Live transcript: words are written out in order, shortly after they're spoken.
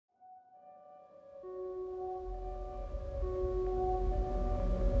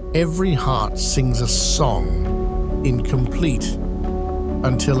Every heart sings a song, incomplete,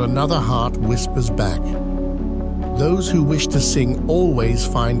 until another heart whispers back. Those who wish to sing always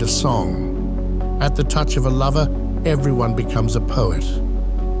find a song. At the touch of a lover, everyone becomes a poet.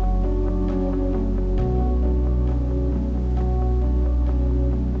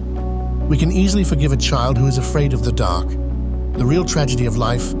 We can easily forgive a child who is afraid of the dark. The real tragedy of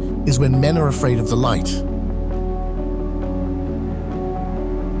life is when men are afraid of the light.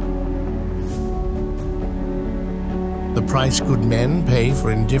 The price good men pay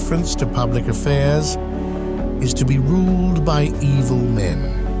for indifference to public affairs is to be ruled by evil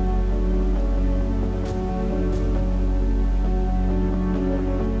men.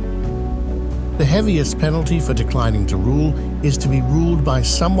 The heaviest penalty for declining to rule is to be ruled by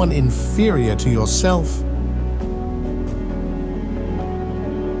someone inferior to yourself.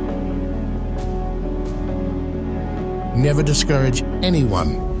 Never discourage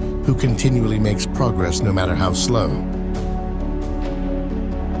anyone who continually makes progress, no matter how slow.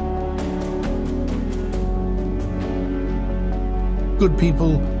 Good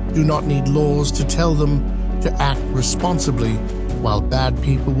people do not need laws to tell them to act responsibly, while bad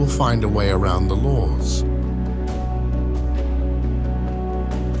people will find a way around the laws.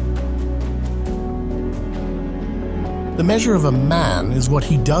 The measure of a man is what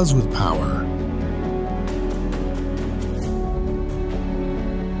he does with power.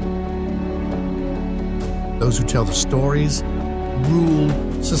 Those who tell the stories rule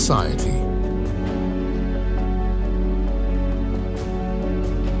society.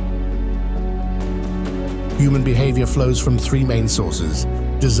 Human behavior flows from three main sources: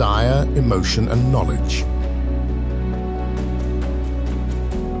 desire, emotion, and knowledge.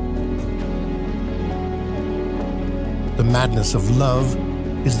 The madness of love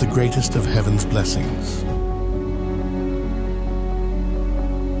is the greatest of heaven's blessings.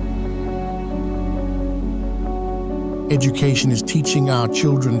 Education is teaching our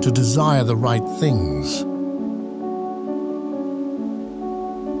children to desire the right things.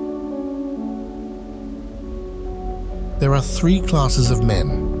 There are three classes of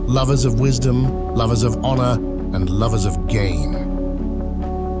men: lovers of wisdom, lovers of honor, and lovers of gain.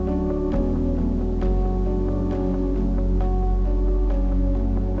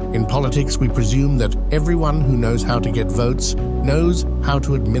 In politics, we presume that everyone who knows how to get votes knows how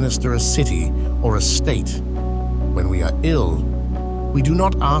to administer a city or a state. When we are ill, we do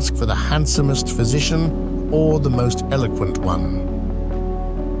not ask for the handsomest physician or the most eloquent one.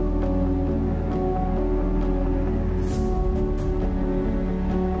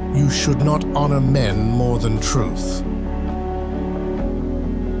 You should not honor men more than truth.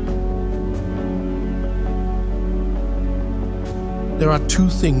 There are two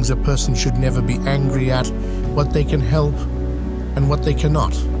things a person should never be angry at: what they can help and what they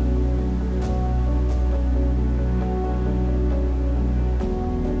cannot.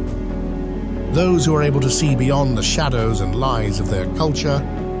 Those who are able to see beyond the shadows and lies of their culture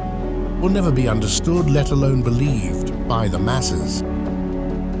will never be understood, let alone believed, by the masses.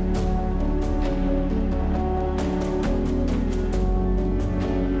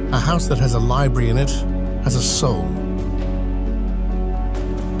 A house that has a library in it has a soul.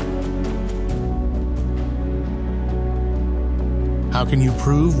 How can you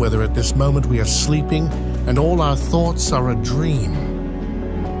prove whether at this moment we are sleeping and all our thoughts are a dream,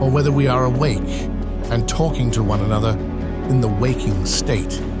 or whether we are awake and talking to one another in the waking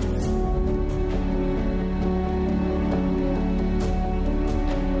state?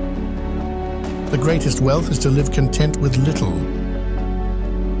 The greatest wealth is to live content with little.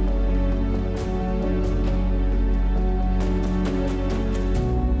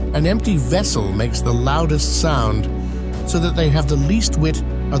 An empty vessel makes the loudest sound, so that they have the least wit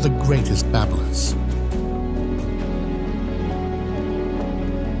are the greatest babblers.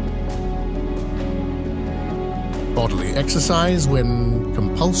 Bodily exercise, when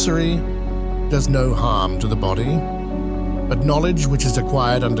compulsory, does no harm to the body, but knowledge which is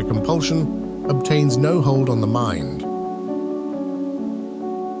acquired under compulsion obtains no hold on the mind.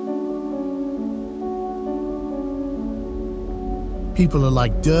 People are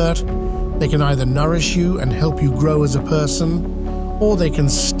like dirt. They can either nourish you and help you grow as a person, or they can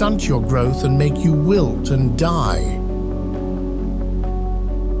stunt your growth and make you wilt and die.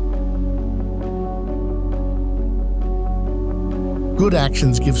 Good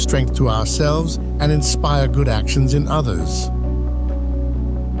actions give strength to ourselves and inspire good actions in others.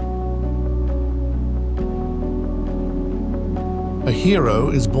 A hero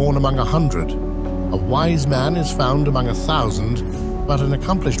is born among 100. A wise man is found among 1,000, but an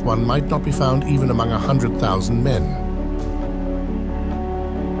accomplished one might not be found even among 100,000 men.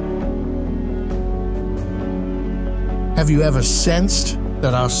 Have you ever sensed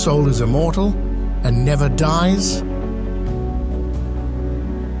that our soul is immortal and never dies?